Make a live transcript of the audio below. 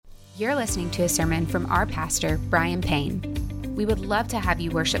You're listening to a sermon from our pastor, Brian Payne. We would love to have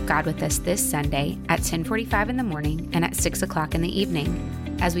you worship God with us this Sunday at 10:45 in the morning and at 6 o'clock in the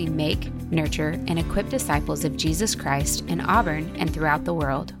evening as we make, nurture, and equip disciples of Jesus Christ in Auburn and throughout the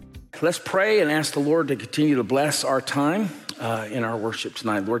world. Let's pray and ask the Lord to continue to bless our time in our worship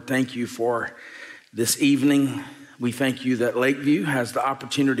tonight. Lord, thank you for this evening. We thank you that Lakeview has the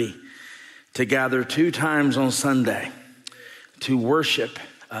opportunity to gather 2 times on Sunday to worship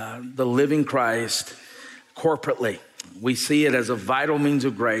the living Christ corporately. We see it as a vital means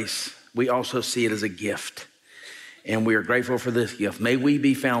of grace. We also see it as a gift, and we are grateful for this gift. May we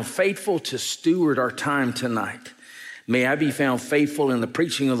be found faithful to steward our time tonight. May I be found faithful in the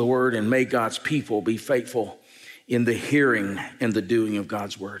preaching of the word, and may God's people be faithful in the hearing and the doing of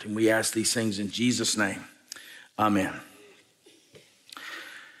God's word. And we ask these things in Jesus' name. Amen.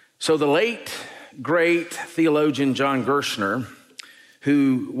 So the late, great theologian John Gerstner,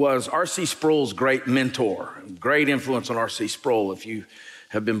 who was R.C. Sproul's great mentor, great influence on R.C. Sproul. If you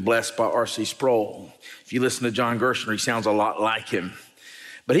have been blessed by R.C. Sproul, if you listen to John Gerstner, he sounds a lot like him.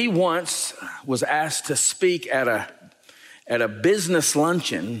 But he once was asked to speak at a business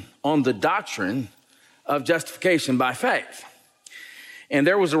luncheon on the doctrine of justification by faith. And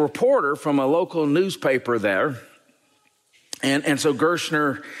there was a reporter from a local newspaper there. And so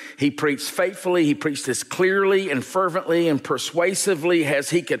Gerstner, he preached faithfully, he preached as clearly and fervently and persuasively as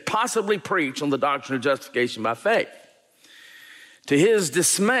he could possibly preach on the doctrine of justification by faith. To his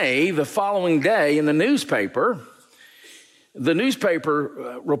dismay, the following day in the newspaper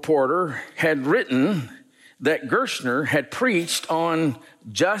reporter had written that Gerstner had preached on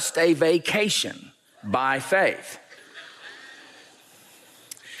just a vacation by faith.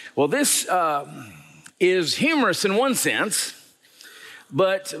 Well, this is humorous in one sense,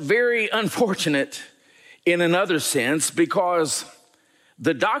 but very unfortunate in another sense, because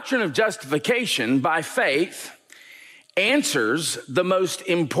the doctrine of justification by faith answers the most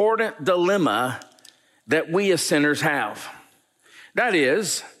important dilemma that we as sinners have. That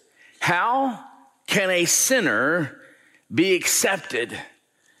is, how can a sinner be accepted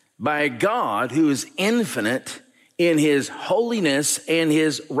by a God who is infinite in his holiness and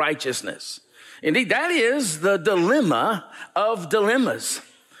his righteousness? Indeed, that is the dilemma of dilemmas.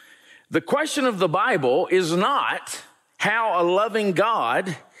 The question of the Bible is not how a loving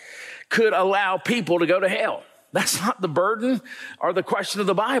God could allow people to go to hell. That's not the burden or the question of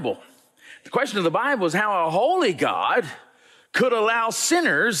the Bible. The question of the Bible is how a holy God could allow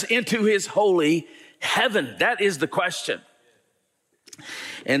sinners into his holy heaven. That is the question.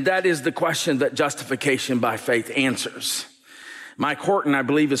 And that is the question that justification by faith answers. Mike Horton, I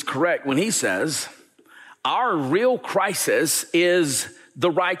believe, is correct when he says, our real crisis is the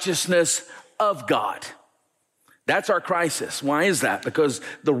righteousness of God. That's our crisis. Why is that? Because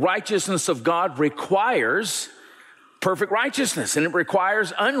the righteousness of God requires perfect righteousness, and it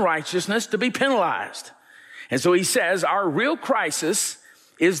requires unrighteousness to be penalized. And so he says, our real crisis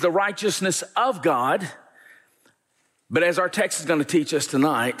is the righteousness of God. But as our text is going to teach us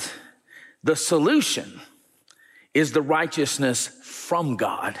tonight, the solution is the righteousness from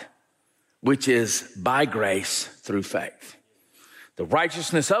God, which is by grace through faith. The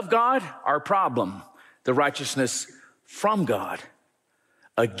righteousness of God, our problem. The righteousness from God,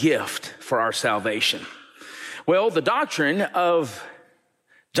 a gift for our salvation. Well, the doctrine of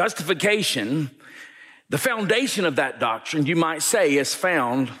justification, the foundation of that doctrine, you might say, is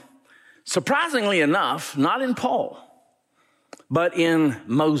found, surprisingly enough, not in Paul, but in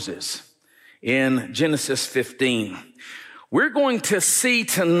Moses. In Genesis 15. We're going to see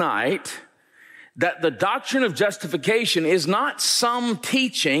tonight that the doctrine of justification is not some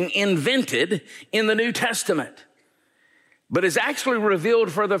teaching invented in the New Testament, but is actually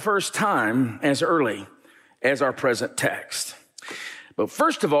revealed for the first time as early as our present text. But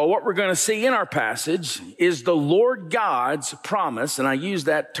first of all, what we're going to see in our passage is the Lord God's promise, and I use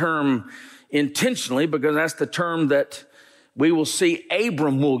that term intentionally because that's the term that we will see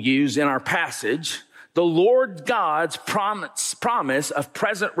Abram will use in our passage, the Lord God's promise of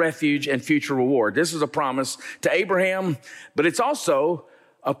present refuge and future reward. This is a promise to Abraham, but it's also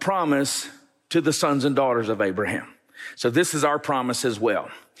a promise to the sons and daughters of Abraham. So this is our promise as well.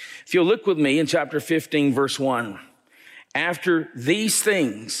 If you'll look with me in chapter 15, verse 1. After these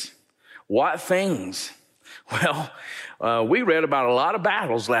things, what things? Well, we read about a lot of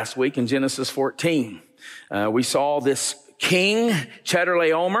battles last week in Genesis 14. We saw this King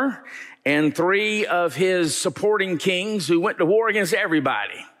Chedorlaomer and 3 of his supporting kings who went to war against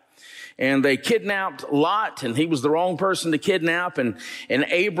everybody. and they kidnapped Lot, and he was the wrong person to kidnap. And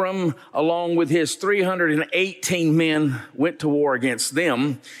Abram, along with his 318 men, went to war against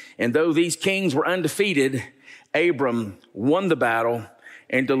them. And though these kings were undefeated, Abram won the battle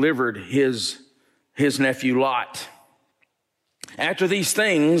and delivered his nephew Lot. After these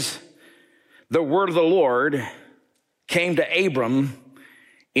things, the word of the Lord came to Abram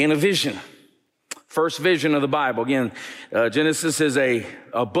in a vision. First vision of the Bible. Again, Genesis is a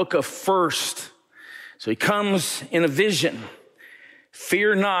book of first. So he comes in a vision.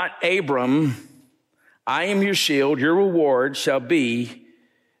 Fear not, Abram, I am your shield. Your reward shall be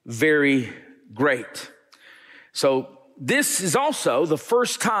very great. So this is also the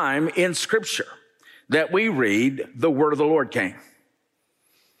first time in Scripture that we read the word of the Lord came.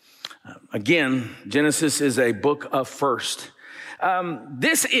 Again, Genesis is a book of first.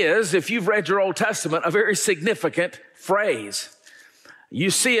 This is, if you've read your Old Testament, a very significant phrase. You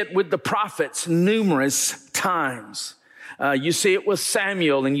see it with the prophets numerous times. You see it with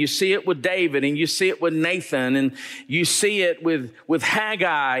Samuel, and you see it with David, and you see it with Nathan, and you see it with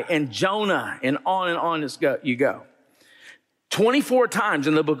Haggai and Jonah, and on you go. 24 times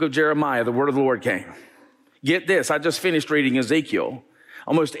in the book of Jeremiah, the word of the Lord came. Get this, I just finished reading Ezekiel.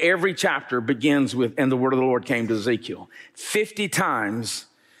 Almost every chapter begins with, and the word of the Lord came to Ezekiel. 50 times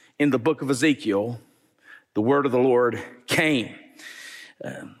in the book of Ezekiel, the word of the Lord came.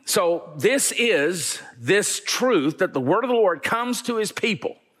 So this is this truth that the word of the Lord comes to his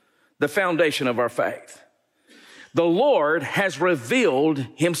people, the foundation of our faith. The Lord has revealed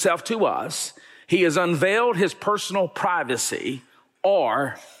himself to us. He has unveiled his personal privacy,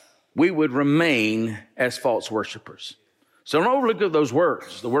 or we would remain as false worshipers. So don't overlook those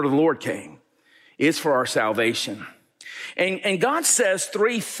words. The word of the Lord came. It's for our salvation. And God says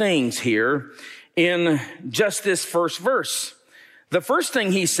three things here in just this first verse. The first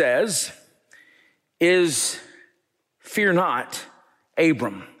thing he says is, fear not,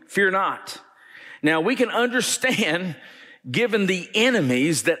 Abram. Fear not. Now we can understand, given the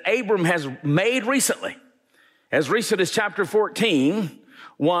enemies that Abram has made recently, as recent as chapter 14,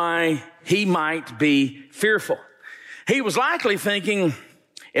 why he might be fearful. He was likely thinking,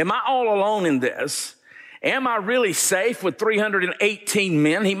 am I all alone in this? Am I really safe with 318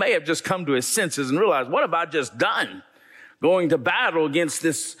 men? He may have just come to his senses and realized, what have I just done? Going to battle against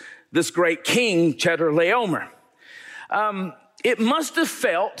this great king, Chedorlaomer. It must have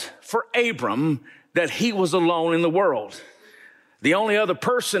felt for Abram that he was alone in the world. The only other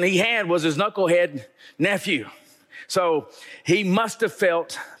person he had was his knucklehead nephew. So he must have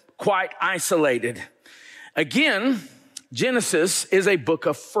felt quite isolated. Again, Genesis is a book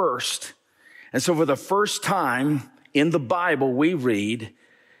of first. And so for the first time in the Bible, we read,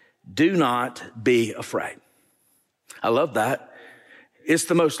 do not be afraid. I love that. It's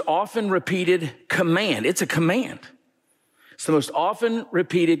the most often repeated command. It's a command. It's the most often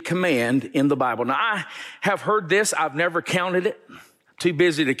repeated command in the Bible. Now, I have heard this. I've never counted it. Too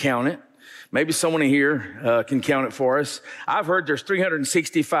busy to count it. Maybe someone here can count it for us. I've heard there's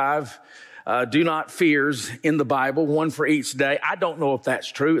 365 do not fears in the Bible, one for each day. I don't know if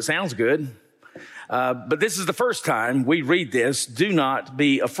that's true. It sounds good. But this is the first time we read this, do not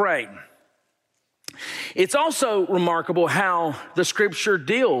be afraid. It's also remarkable how the scripture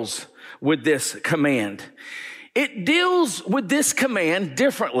deals with this command. It deals with this command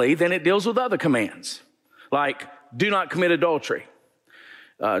differently than it deals with other commands, like do not commit adultery,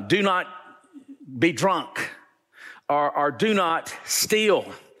 do not be drunk, or do not steal.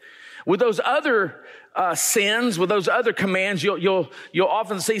 With those other sins, with those other commands, you'll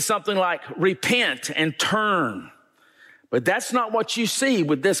often see something like repent and turn. But that's not what you see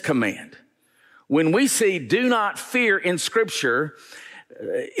with this command. When we see do not fear in Scripture,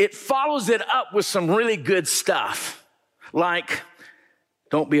 it follows it up with some really good stuff. Like,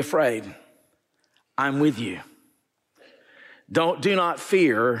 don't be afraid. I'm with you. Do not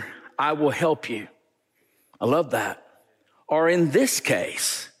fear. I will help you. I love that. Or in this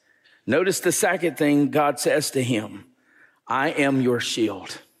case, notice the second thing God says to him, I am your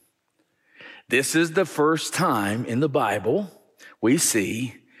shield. This is the first time in the Bible we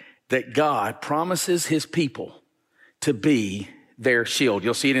see that God promises his people to be their shield.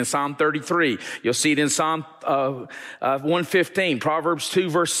 You'll see it in Psalm 33. You'll see it in Psalm 115, Proverbs 2,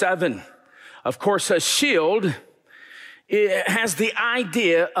 verse 7. Of course, a shield, it has the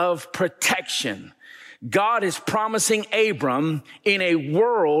idea of protection. God is promising Abram in a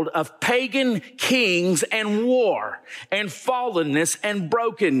world of pagan kings and war and fallenness and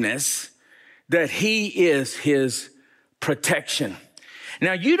brokenness that he is his protection.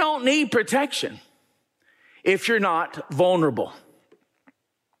 Now, you don't need protection if you're not vulnerable.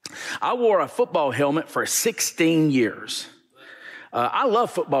 I wore a football helmet for 16 years. I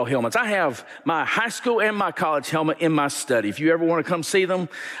love football helmets. I have my high school and my college helmet in my study. If you ever want to come see them,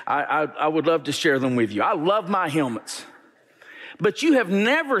 I would love to share them with you. I love my helmets. But you have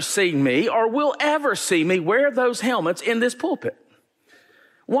never seen me or will ever see me wear those helmets in this pulpit.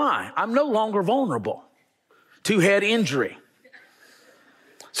 Why? I'm no longer vulnerable to head injury.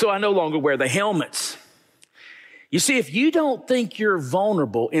 So I no longer wear the helmets. You see, if you don't think you're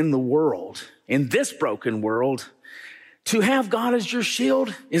vulnerable in the world, in this broken world, to have God as your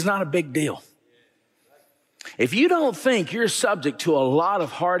shield is not a big deal. If you don't think you're subject to a lot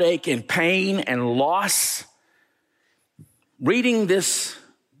of heartache and pain and loss, reading this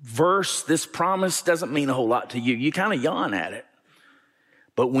verse, this promise doesn't mean a whole lot to you. You kind of yawn at it.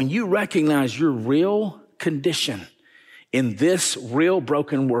 But when you recognize your real condition in this real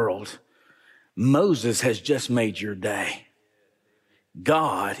broken world, Moses has just made your day.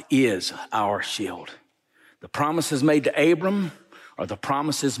 God is our shield. The promises made to Abram are the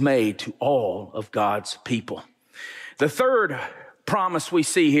promises made to all of God's people. The third promise we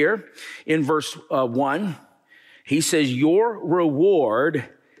see here in verse 1, he says, your reward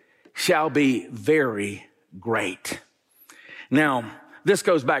shall be very great. Now, this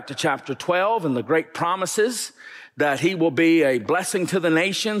goes back to chapter 12 and the great promises that he will be a blessing to the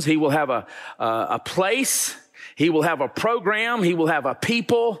nations. He will have a place. He will have a program. He will have a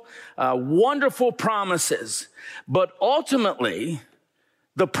people. Wonderful promises. But ultimately,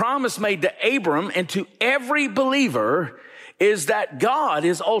 the promise made to Abram and to every believer is that God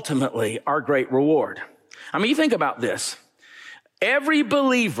is ultimately our great reward. I mean, you think about this. Every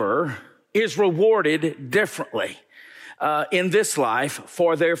believer is rewarded differently in this life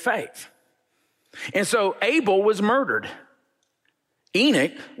for their faith. And so Abel was murdered.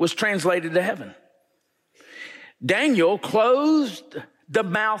 Enoch was translated to heaven. Daniel closed the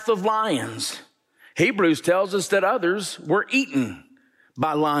mouth of lions. Hebrews tells us that others were eaten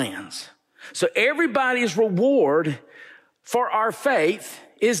by lions. So everybody's reward for our faith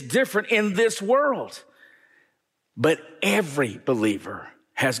is different in this world. But every believer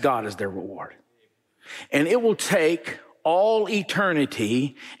has God as their reward. And it will take all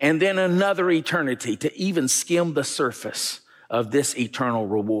eternity and then another eternity to even skim the surface of this eternal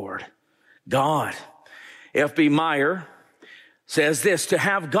reward. God. F.B. Meyer says this, to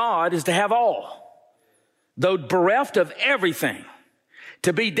have God is to have all. Though bereft of everything,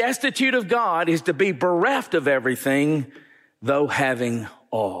 to be destitute of God is to be bereft of everything, though having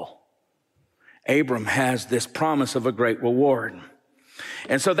all. Abram has this promise of a great reward.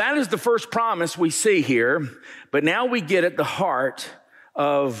 And so that is the first promise we see here. But now we get at the heart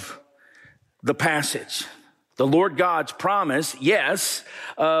of the passage. The Lord God's promise, yes,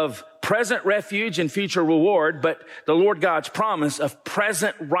 of present refuge and future reward, but the Lord God's promise of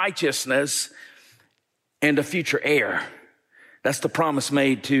present righteousness and a future heir. That's the promise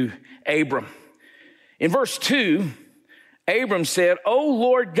made to Abram. In verse 2, Abram said, O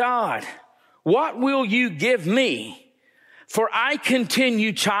Lord God, what will you give me? For I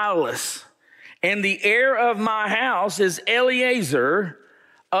continue childless, and the heir of my house is Eliezer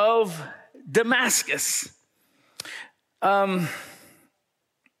of Damascus.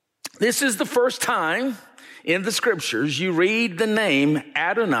 This is the first time in the scriptures you read the name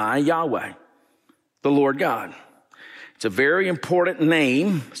Adonai Yahweh, the Lord God. It's a very important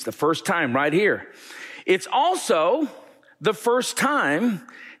name. It's the first time right here. It's also the first time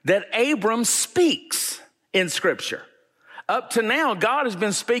that Abram speaks in scripture. Up to now, God has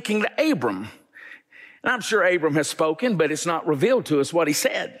been speaking to Abram. And I'm sure Abram has spoken, but it's not revealed to us what he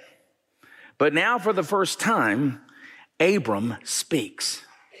said. But now for the first time, Abram speaks.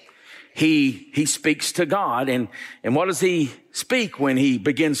 He speaks to God. And what does he speak when he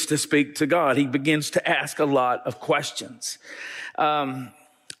begins to speak to God? He begins to ask a lot of questions. And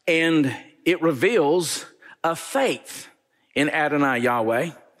it reveals a faith in Adonai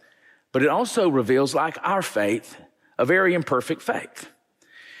Yahweh, but it also reveals, like our faith, a very imperfect faith.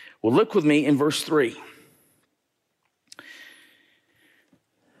 Well, look with me in verse 3.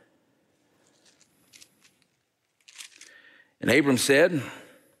 And Abram said,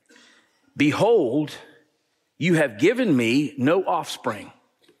 behold, you have given me no offspring.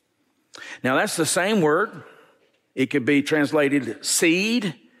 Now that's the same word. It could be translated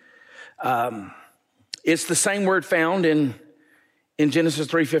seed. It's the same word found in Genesis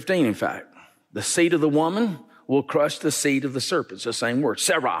 3:15, in fact. The seed of the woman will crush the seed of the serpent. It's the same word.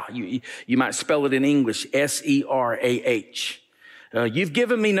 Serah. You might spell it in English, S-E-R-A-H. You've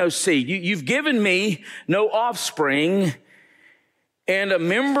given me no seed. You've given me no offspring, and a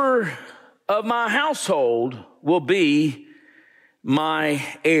member of my household will be my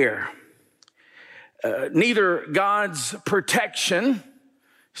heir. Neither God's protection,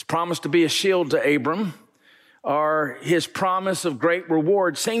 his promise to be a shield to Abram, or his promise of great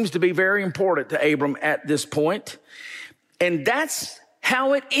reward seems to be very important to Abram at this point. And that's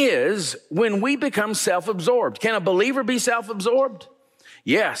how it is when we become self-absorbed. Can a believer be self-absorbed?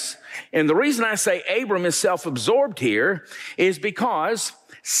 Yes. And the reason I say Abram is self-absorbed here is because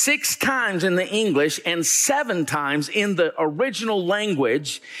 6 times in the English and 7 times in the original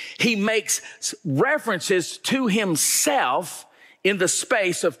language, he makes references to himself in the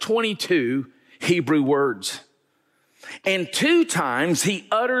space of 22 Hebrew words. And 2 times he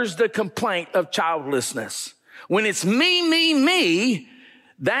utters the complaint of childlessness. When it's me,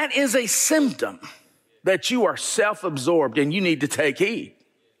 that is a symptom that you are self-absorbed and you need to take heed.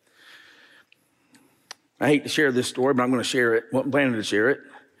 I hate to share this story, but I'm going to share it. Wasn't planning to share it.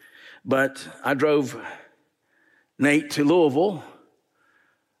 But I drove Nate to Louisville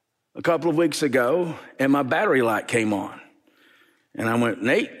a couple of weeks ago, and my battery light came on. And I went,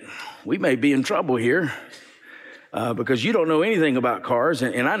 Nate, we may be in trouble here because you don't know anything about cars,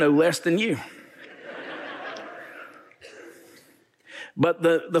 and I know less than you. But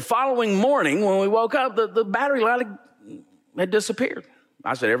the following morning, when we woke up, the battery light had disappeared.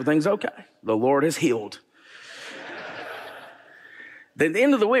 I said, everything's okay. The Lord has healed. Then the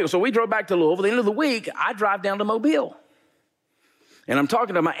end of the week, so we drove back to Louisville. The end of the week, I drive down to Mobile. And I'm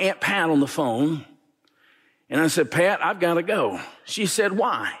talking to my Aunt Pat on the phone. And I said, Pat, I've got to go. She said,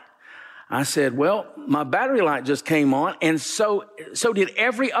 why? I said, well, my battery light just came on, and so did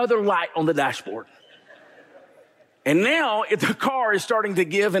every other light on the dashboard. And now the car is starting to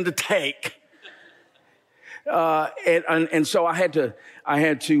give and to take. And so I had to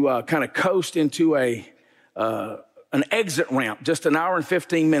kind of coast into an exit ramp, just an hour and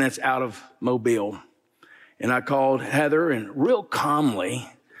 15 minutes out of Mobile. And I called Heather, and real calmly,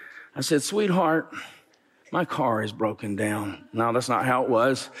 I said, sweetheart, my car is broken down. No, that's not how it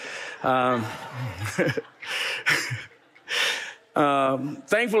was.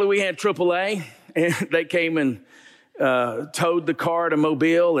 Thankfully, we had AAA, and they came and towed the car to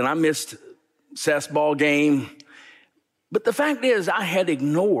Mobile, and I missed Seth's ball game. But the fact is, I had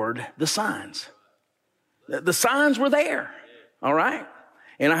ignored the signs. The signs were there, all right?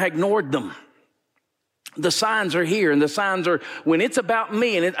 And I ignored them. The signs are here, and the signs are, when it's about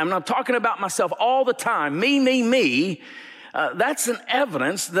me, and I'm not talking about myself all the time, me, that's an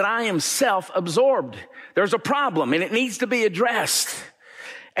evidence that I am self-absorbed. There's a problem, and it needs to be addressed.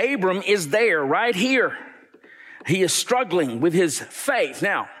 Abram is there right here. He is struggling with his faith.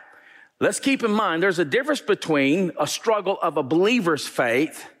 Now, let's keep in mind, there's a difference between a struggle of a believer's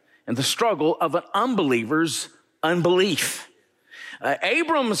faith and the struggle of an unbeliever's unbelief.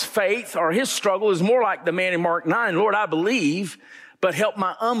 Abram's faith, or his struggle, is more like the man in Mark 9, Lord, I believe, but help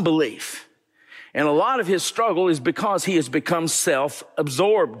my unbelief. And a lot of his struggle is because he has become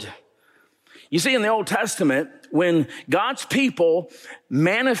self-absorbed. You see, in the Old Testament, when God's people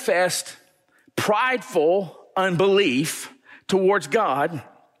manifest prideful unbelief towards God,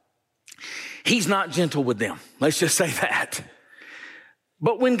 he's not gentle with them. Let's just say that.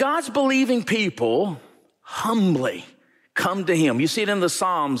 But when God's believing people humbly come to him, you see it in the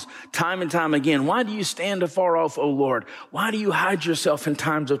Psalms time and time again. Why do you stand afar off, O Lord? Why do you hide yourself in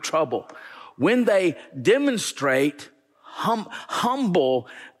times of trouble? When they demonstrate humble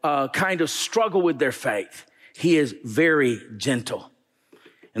kind of struggle with their faith, he is very gentle.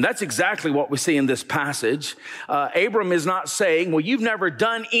 And that's exactly what we see in this passage. Abram is not saying, well, you've never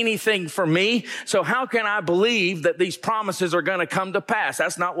done anything for me, so how can I believe that these promises are going to come to pass?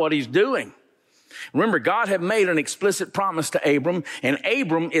 That's not what he's doing. Remember, God had made an explicit promise to Abram, and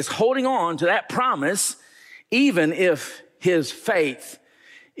Abram is holding on to that promise even if his faith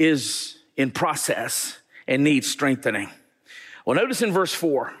is in process and needs strengthening. Well, notice in verse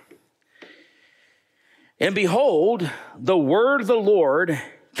 4, and behold, the word of the Lord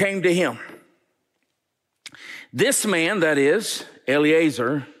came to him. This man, that is,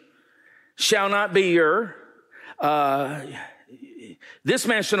 Eliezer, shall not be this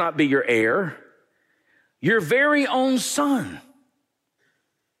man shall not be your heir. Your very own son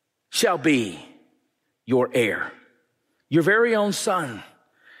shall be your heir. Your very own son.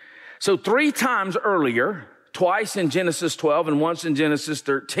 So 3 times earlier, twice in Genesis 12 and once in Genesis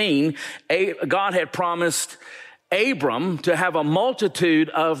 13, God had promised Abram to have a multitude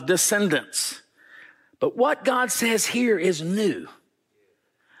of descendants. But what God says here is new.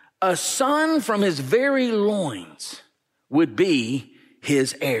 A son from his very loins would be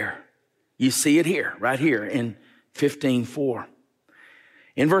his heir. You see it here, right here in 15:4.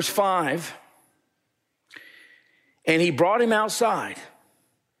 In verse 5, And he brought him outside.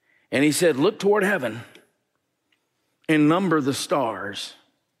 And he said, look toward heaven and number the stars.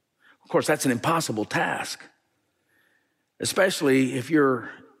 Of course, that's an impossible task, especially if you're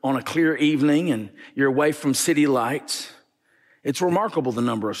on a clear evening and you're away from city lights. It's remarkable, the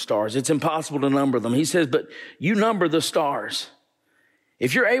number of stars. It's impossible to number them. He says, but you number the stars.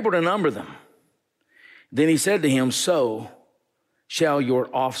 If you're able to number them, then he said to him, so shall your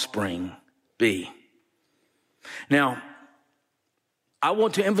offspring be. Now, I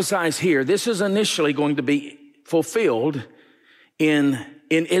want to emphasize here, this is initially going to be fulfilled in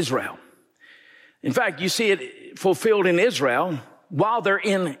Israel. In fact, you see it fulfilled in Israel while they're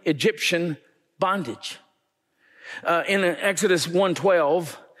in Egyptian bondage. In Exodus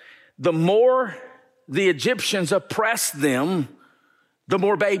 1:12, the more the Egyptians oppressed them, the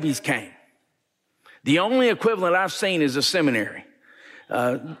more babies came. The only equivalent I've seen is a seminary.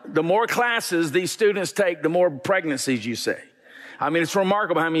 The more classes these students take, the more pregnancies you see. I mean, it's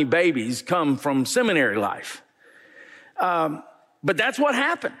remarkable how many babies come from seminary life. But that's what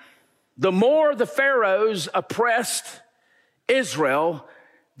happened. The more the pharaohs oppressed Israel,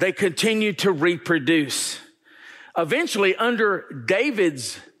 they continued to reproduce. Eventually, under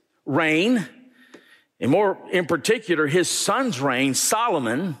David's reign, and more in particular, his son's reign,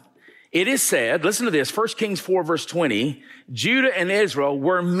 Solomon, it is said, listen to this, 1 Kings 4, verse 20, Judah and Israel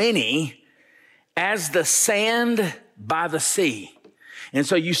were many as the sand by the sea. And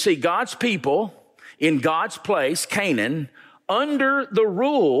so you see God's people in God's place, Canaan, under the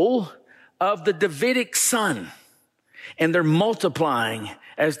rule of the Davidic son. And they're multiplying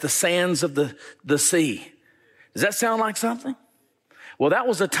as the sands of the sea. Does that sound like something? Well, that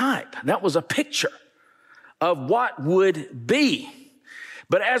was a type. That was a picture of what would be.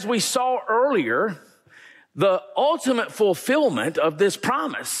 But as we saw earlier, the ultimate fulfillment of this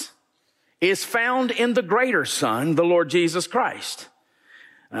promise is found in the greater Son, the Lord Jesus Christ.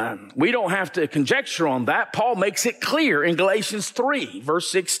 We don't have to conjecture on that. Paul makes it clear in Galatians 3, verse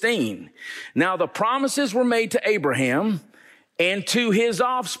 16. Now the promises were made to Abraham and to his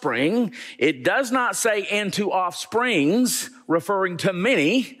offspring. It does not say and to offsprings, referring to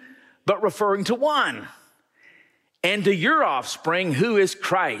many, but referring to one. And to your offspring, who is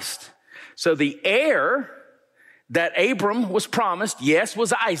Christ. So the heir that Abram was promised, yes,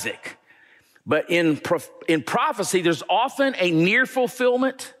 was Isaac. But in prophecy, there's often a near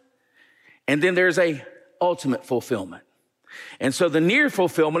fulfillment, and then there's a ultimate fulfillment. And so the near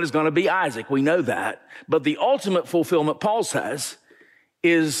fulfillment is going to be Isaac. We know that. But the ultimate fulfillment, Paul says,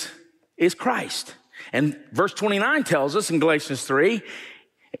 is Christ. And verse 29 tells us in Galatians 3,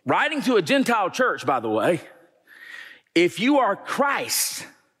 writing to a Gentile church, by the way, if you are Christ,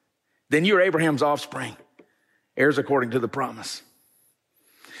 then you're Abraham's offspring, heirs according to the promise.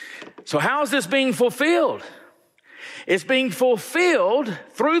 So how is this being fulfilled? It's being fulfilled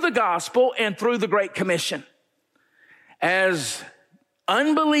through the gospel and through the Great Commission. As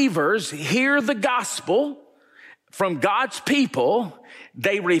unbelievers hear the gospel from God's people,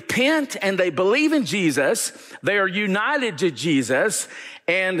 they repent and they believe in Jesus. They are united to Jesus,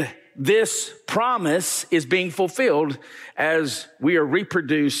 and this promise is being fulfilled as we are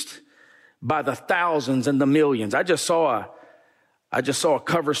reproduced by the thousands and the millions. I just saw a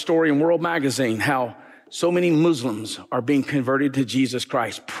cover story in World Magazine, how so many Muslims are being converted to Jesus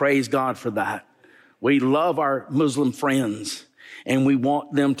Christ. Praise God for that. We love our Muslim friends, and we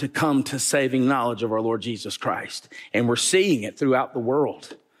want them to come to saving knowledge of our Lord Jesus Christ. And we're seeing it throughout the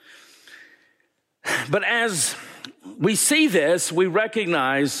world. But as we see this, we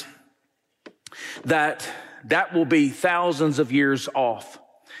recognize that will be thousands of years off.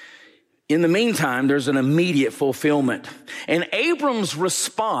 In the meantime, there's an immediate fulfillment. And Abram's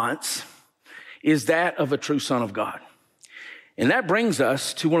response is that of a true son of God. And that brings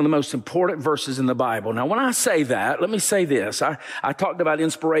us to one of the most important verses in the Bible. Now, when I say that, let me say this. I talked about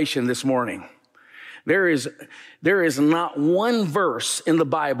inspiration this morning. There is not one verse in the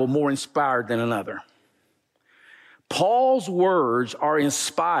Bible more inspired than another. Paul's words are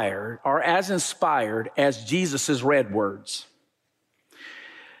as inspired as Jesus' read words.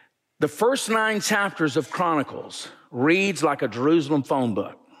 The first 9 chapters of Chronicles reads like a Jerusalem phone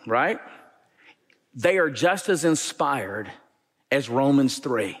book, right? They are just as inspired as Romans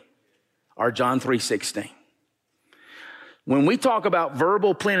 3 or John 3:16. When we talk about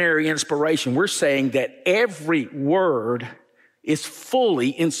verbal plenary inspiration, we're saying that every word is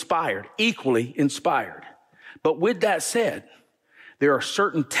fully inspired, equally inspired. But with that said, there are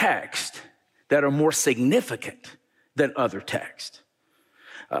certain texts that are more significant than other texts.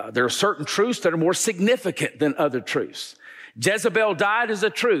 There are certain truths that are more significant than other truths. Jezebel died as a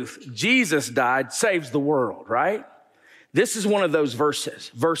truth. Jesus died, saves the world, right? This is one of those verses,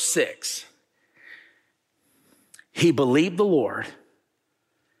 verse 6. He believed the Lord,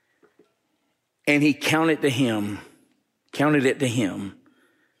 and he counted it to him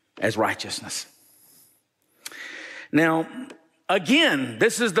as righteousness. Now, again,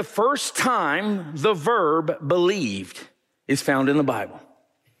 this is the first time the verb believed is found in the Bible.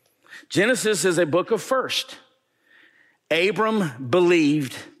 Genesis is a book of first. Abram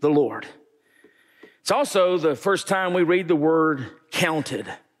believed the Lord. It's also the first time we read the word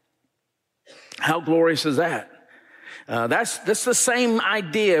counted. How glorious is that? That's the same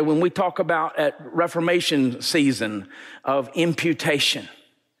idea when we talk about at Reformation season of imputation.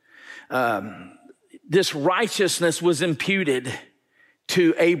 This righteousness was imputed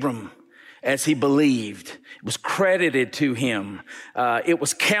to Abram as he believed. It was credited to him. It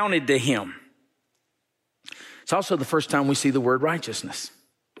was counted to him. It's also the first time we see the word righteousness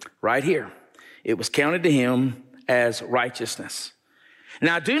right here. It was counted to him as righteousness.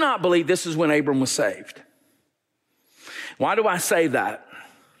 Now, I do not believe this is when Abram was saved. Why do I say that?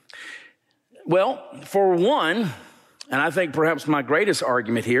 Well, for one, and I think perhaps my greatest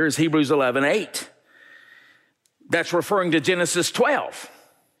argument here is Hebrews 11:8. That's referring to Genesis 12.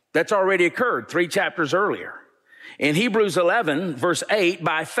 That's already occurred 3 chapters earlier. In Hebrews 11, verse 8,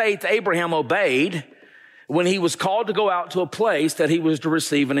 by faith Abraham obeyed when he was called to go out to a place that he was to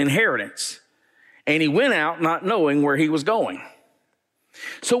receive an inheritance. And he went out not knowing where he was going.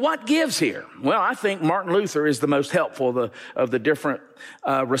 So what gives here? Well, I think Martin Luther is the most helpful of the different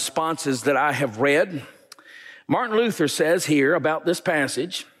responses that I have read. Martin Luther says here about this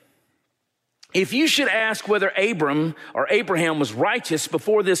passage, if you should ask whether Abram or Abraham was righteous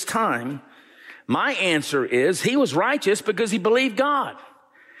before this time, my answer is he was righteous because he believed God.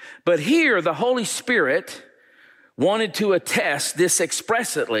 But here the Holy Spirit wanted to attest this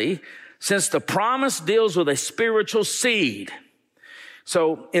expressly, since the promise deals with a spiritual seed.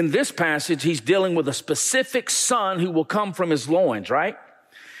 So in this passage, he's dealing with a specific son who will come from his loins, right?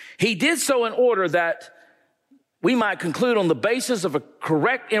 He did so in order that we might conclude on the basis of a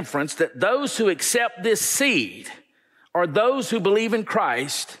correct inference that those who accept this seed or those who believe in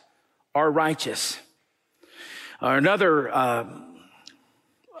Christ are righteous. Another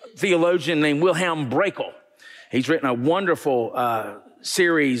theologian named Wilhelm Brakel, he's written a wonderful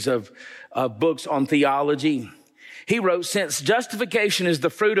series of books on theology. He wrote, since justification is the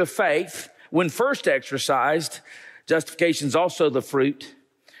fruit of faith when first exercised, justification is also the fruit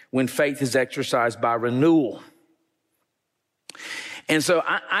when faith is exercised by renewal. And so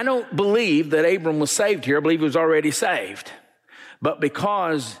I don't believe that Abram was saved here. I believe he was already saved. But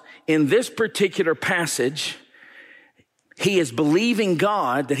because in this particular passage, he is believing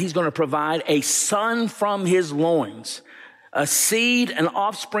God that he's going to provide a son from his loins, a seed, an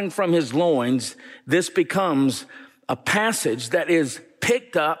offspring from his loins. This becomes a passage that is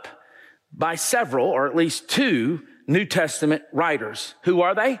picked up by several, or at least 2 New Testament writers. Who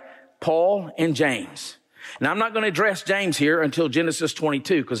are they? Paul and James. Now, I'm not going to address James here until Genesis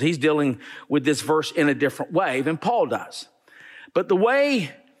 22 because he's dealing with this verse in a different way than Paul does. But the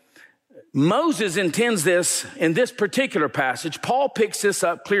way Moses intends this in this particular passage, Paul picks this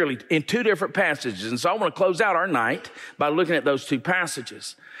up clearly in 2 different passages. And so I want to close out our night by looking at those 2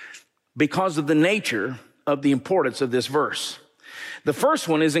 passages because of the nature of the importance of this verse. The first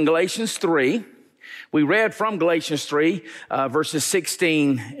one is in Galatians 3. We read from Galatians 3, verses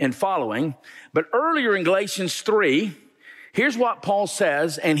 16 and following. But earlier in Galatians 3, here's what Paul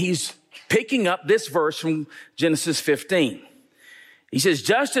says, and he's picking up this verse from Genesis 15. He says,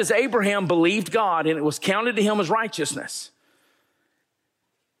 just as Abraham believed God and it was counted to him as righteousness,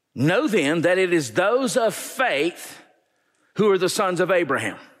 know then that it is those of faith who are the sons of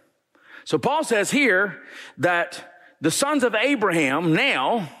Abraham. So Paul says here that the sons of Abraham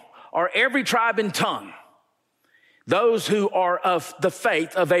now are every tribe and tongue, those who are of the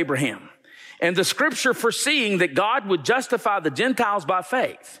faith of Abraham. And the scripture foreseeing that God would justify the Gentiles by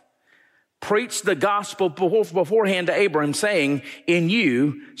faith preached the gospel beforehand to Abraham, saying, in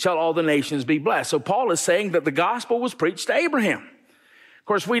you shall all the nations be blessed. So Paul is saying that the gospel was preached to Abraham. Of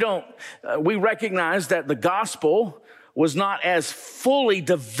course, we recognize that the gospel was not as fully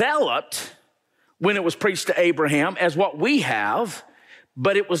developed when it was preached to Abraham as what we have,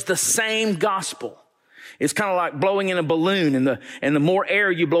 but it was the same gospel. It's kind of like blowing in a balloon, and the more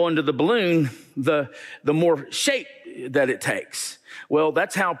air you blow into the balloon, the more shape that it takes. Well,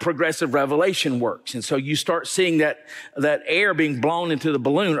 that's how progressive revelation works. And so you start seeing that air being blown into the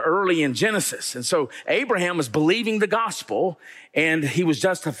balloon early in Genesis. And so Abraham was believing the gospel, and he was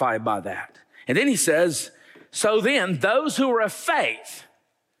justified by that. And then he says, so then those who are of faith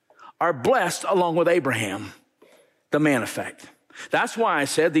are blessed along with Abraham. the man of faith. That's why I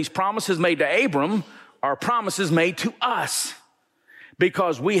said these promises made to Abram are promises made to us,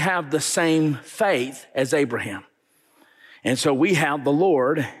 because we have the same faith as Abraham. And so we have the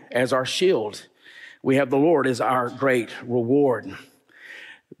Lord as our shield. We have the Lord as our great reward.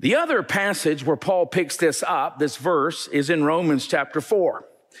 The other passage where Paul picks this up, this verse, is in Romans chapter 4.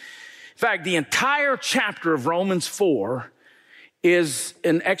 In fact, the entire chapter of Romans 4 is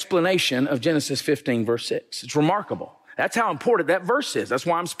an explanation of Genesis 15, verse 6. It's remarkable. That's how important that verse is. That's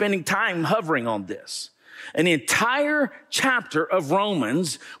why I'm spending time hovering on this. An entire chapter of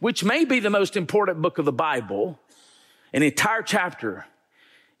Romans, which may be the most important book of the Bible, an entire chapter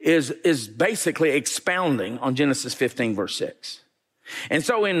is basically expounding on Genesis 15, verse 6. And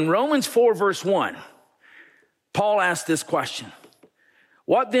so in Romans 4, verse 1, Paul asked this question: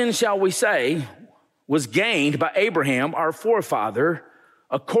 what then shall we say was gained by Abraham, our forefather,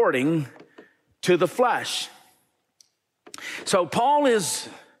 according to the flesh? So Paul is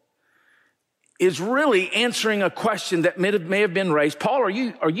really answering a question that may have been raised. Paul, are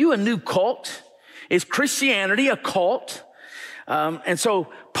you a new cult? Is Christianity a cult? And so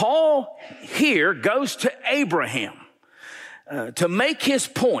Paul here goes to Abraham to make his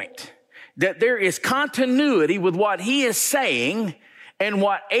point that there is continuity with what he is saying and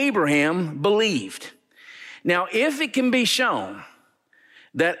what Abraham believed. Now, if it can be shown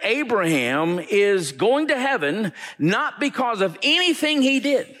that Abraham is going to heaven not because of anything he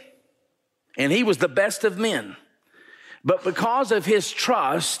did, and he was the best of men, but because of his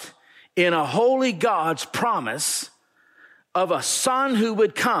trust in a holy God's promise of a son who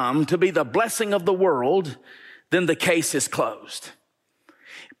would come to be the blessing of the world, then the case is closed.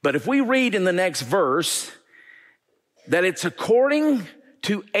 But if we read in the next verse that it's according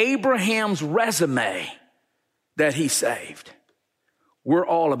to Abraham's resume that he saved, we're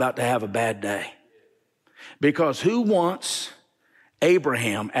all about to have a bad day. Because who wants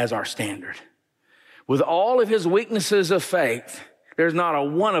Abraham as our standard? With all of his weaknesses of faith, there's not a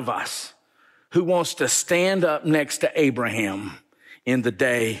one of us who wants to stand up next to Abraham in the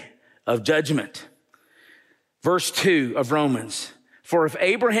day of judgment. Verse 2 of Romans: for if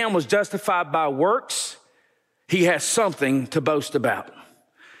Abraham was justified by works, he has something to boast about.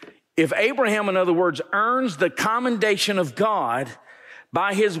 If Abraham, in other words, earns the commendation of God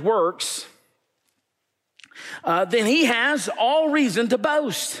by his works, then he has all reason to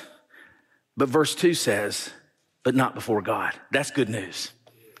boast. But verse 2 says, but not before God. That's good news.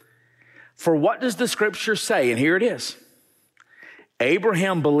 For what does the scripture say? And here it is.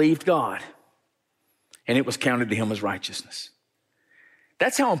 Abraham believed God, and it was counted to him as righteousness.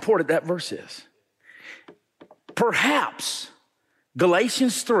 That's how important that verse is. Perhaps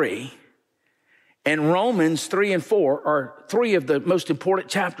Galatians 3 and Romans 3 and 4 are three of the most important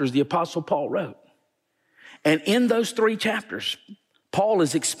chapters the Apostle Paul wrote. And in those three chapters, Paul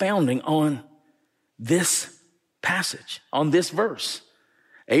is expounding on this passage, on this verse.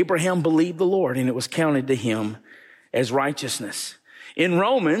 Abraham believed the Lord, and it was counted to him as righteousness. In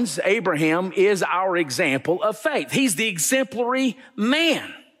Romans, Abraham is our example of faith. He's the exemplary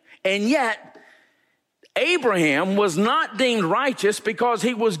man. And yet, Abraham was not deemed righteous because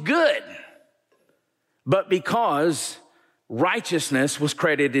he was good, but because righteousness was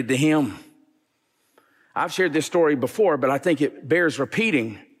credited to him. I've shared this story before, but I think it bears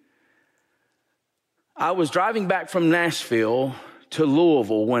repeating. I was driving back from Nashville to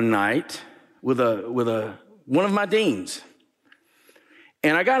Louisville one night with one of my deans.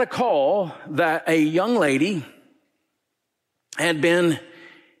 And I got a call that a young lady had been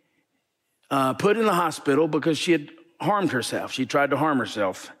put in the hospital because she had harmed herself. She tried to harm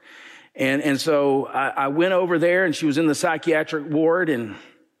herself. And so I went over there, and she was in the psychiatric ward.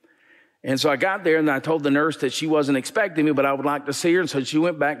 And so I got there, and I told the nurse that she wasn't expecting me, but I would like to see her. And so she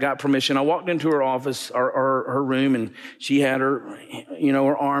went back, got permission. I walked into her office, or her room, and she had her,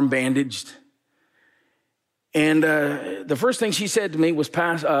 her arm bandaged. And the first thing she said to me was,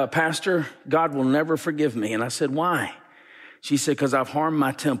 Pastor, God will never forgive me. And I said, why? She said, because I've harmed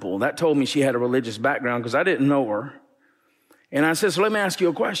my temple. That told me she had a religious background because I didn't know her. And I said, so let me ask you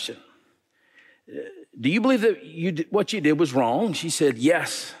a question. Do you believe that what you did was wrong? She said,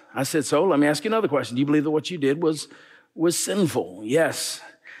 yes. I said, so let me ask you another question. Do you believe that what you did was sinful? Yes.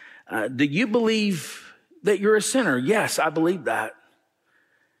 Do you believe that you're a sinner? Yes, I believe that.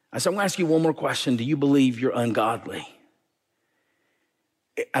 I said, I'm going to ask you one more question. Do you believe you're ungodly?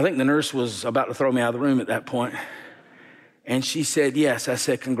 I think the nurse was about to throw me out of the room at that point. And she said, yes. I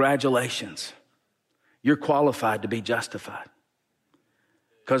said, congratulations. You're qualified to be justified.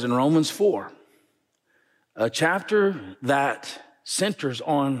 Because in Romans 4, a chapter that centers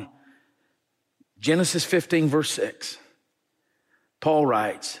on Genesis 15, verse 6. Paul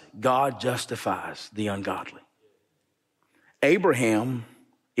writes, God justifies the ungodly. Abraham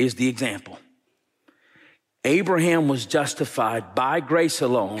is the example. Abraham was justified by grace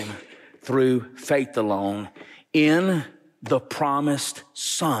alone, through faith alone, in the promised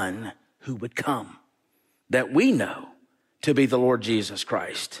Son who would come, that we know to be the Lord Jesus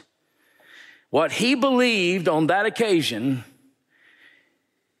Christ. What he believed on that occasion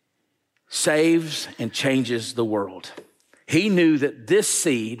saves and changes the world. He knew that this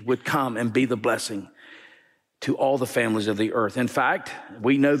seed would come and be the blessing to all the families of the earth. In fact,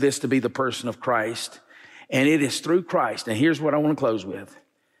 we know this to be the person of Christ, and it is through Christ. And here's what I want to close with.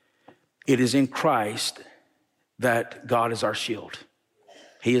 It is in Christ that God is our shield.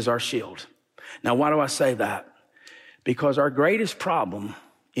 He is our shield. Now, why do I say that? Because our greatest problem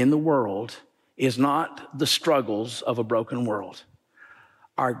in the world is not the struggles of a broken world.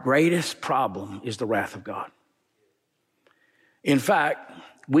 Our greatest problem is the wrath of God. In fact,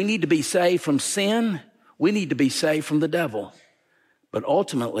 we need to be saved from sin. We need to be saved from the devil. But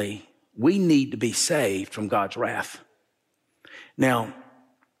ultimately, we need to be saved from God's wrath. Now,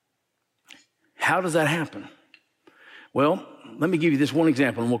 how does that happen? Well, let me give you this one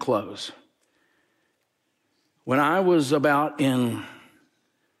example and we'll close. When I was about in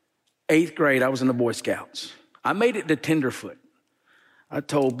 8th grade, I was in the Boy Scouts. I made it to Tenderfoot. I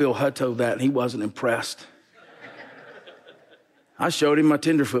told Bill Hutto that, and he wasn't impressed. I showed him my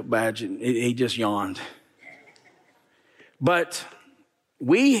Tenderfoot badge, and he just yawned. But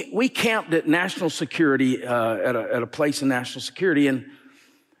we camped at National Security, at a place in National Security,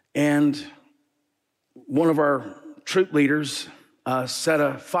 and one of our troop leaders set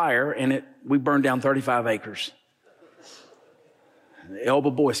a fire, and we burned down 35 acres. The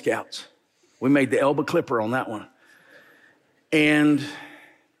Elba Boy Scouts. We made the Elba Clipper on that one. And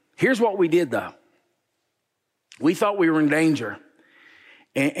here's what we did, though. We thought we were in danger.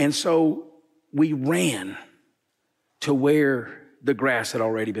 And so we ran to where the grass had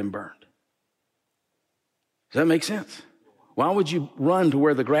already been burned. Does that make sense? Why would you run to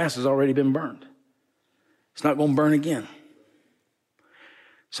where the grass has already been burned? It's not going to burn again.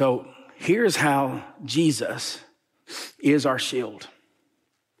 So here's how Jesus is our shield.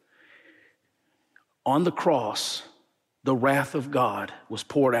 On the cross, the wrath of God was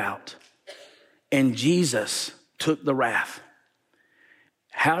poured out, and Jesus took the wrath.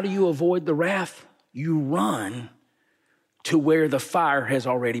 How do you avoid the wrath? You run to where the fire has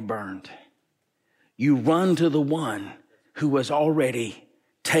already burned. You run to the one who has already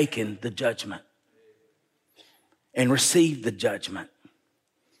taken the judgment and received the judgment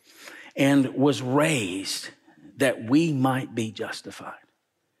and was raised that we might be justified.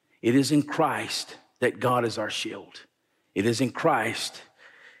 It is in Christ that God is our shield. It is in Christ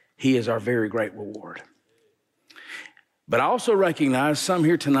He is our very great reward. But I also recognize some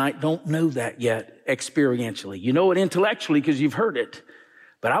here tonight don't know that yet experientially. You know it intellectually because you've heard it,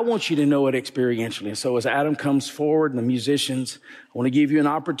 but I want you to know it experientially. And so as Adam comes forward and the musicians, I want to give you an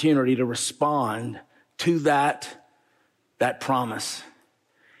opportunity to respond to that promise.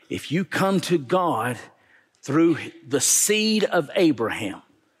 If you come to God through the seed of Abraham,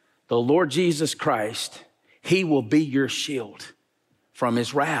 the Lord Jesus Christ, He will be your shield from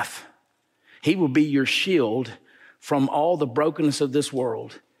His wrath. He will be your shield from all the brokenness of this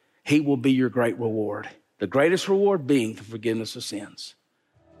world. He will be your great reward. The greatest reward being the forgiveness of sins.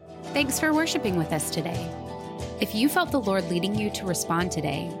 Thanks for worshiping with us today. If you felt the Lord leading you to respond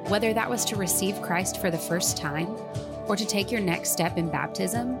today, whether that was to receive Christ for the first time or to take your next step in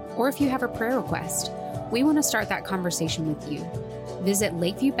baptism, or if you have a prayer request, we want to start that conversation with you. Visit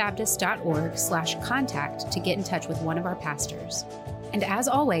lakeviewbaptist.org/contact to get in touch with one of our pastors. And as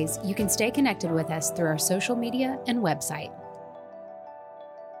always, you can stay connected with us through our social media and website.